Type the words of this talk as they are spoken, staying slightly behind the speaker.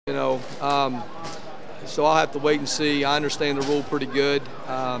You know, so I'll have to wait and see. I understand the rule pretty good,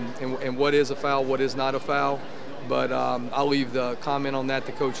 and what is a foul, what is not a foul. But I'll leave the comment on that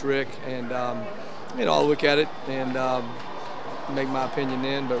to Coach Rick, and you know, I'll look at it and make my opinion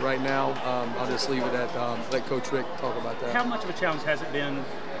then. But right now, I'll just leave it at let Coach Rick talk about that. How much of a challenge has it been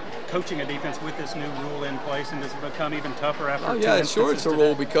coaching a defense with this new rule in place, and does it become even tougher after? Oh yeah, sure, it's a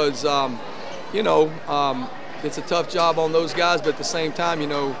rule because you know, it's a tough job on those guys, but at the same time, you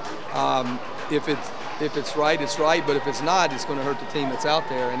know, if it's right, it's right, but if it's not, it's going to hurt the team that's out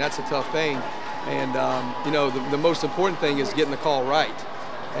there, and that's a tough thing. And you know, the most important thing is getting the call right,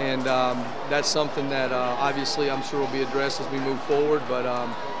 and that's something that obviously I'm sure will be addressed as we move forward. But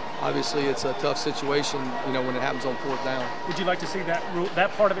obviously, it's a tough situation, you know, when it happens on 4th down. Would you like to see that rule,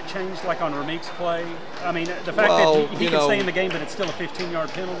 that part of it changed, like on Ramik's play? I mean, the fact that he can stay in the game, but it's still a 15-yard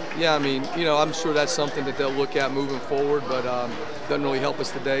penalty. Yeah, I mean, you know, I'm sure that's something that they'll look at moving forward, but doesn't really help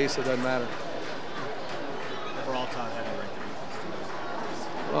us today, so it doesn't matter. Overall, Todd, how do you rank the defense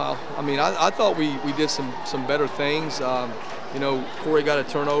today? Well, I mean, I thought we did some better things. You know, Corey got a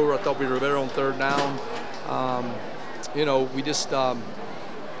turnover. I thought we were better on 3rd down. You know, we just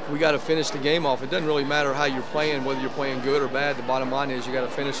we got to finish the game off. It doesn't really matter how you're playing, whether you're playing good or bad. The bottom line is you got to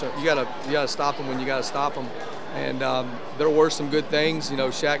finish. You got to stop them when you got to stop them. And there were some good things. You know,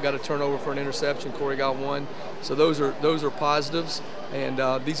 Shaq got a turnover for an interception. Corey got one. So those are positives.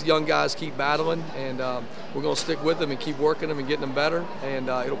 And these young guys keep battling, and we're going to stick with them and keep working them and getting them better, and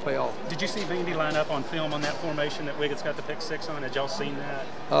it'll pay off. Did you see Vandy line up on film on that formation that Wiggins got the pick 6 on? Had y'all seen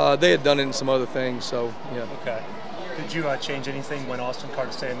that? They had done it in some other things, so yeah. Okay. Did you change anything when Austin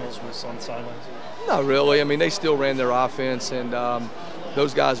Carter-Samuels was on the sidelines? Not really. I mean, they still ran their offense, and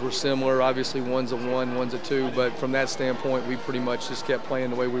those guys were similar. Obviously, one's a 1, one's a 2, but from that standpoint, we pretty much just kept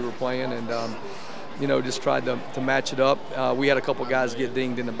playing the way we were playing, and you know, just tried to match it up. We had a couple guys get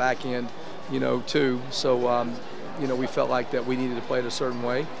dinged in the back end, you know, too. So, you know, we felt like that we needed to play it a certain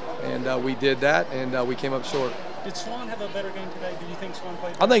way, and we did that, and we came up short. Did Swan have a better game today? Do you think Swan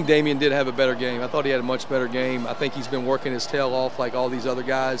played better? I think Damian did have a better game. I thought he had a much better game. I think he's been working his tail off like all these other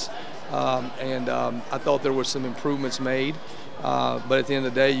guys, and I thought there were some improvements made. But at the end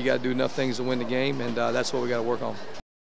of the day, you got to do enough things to win the game, and that's what we got to work on.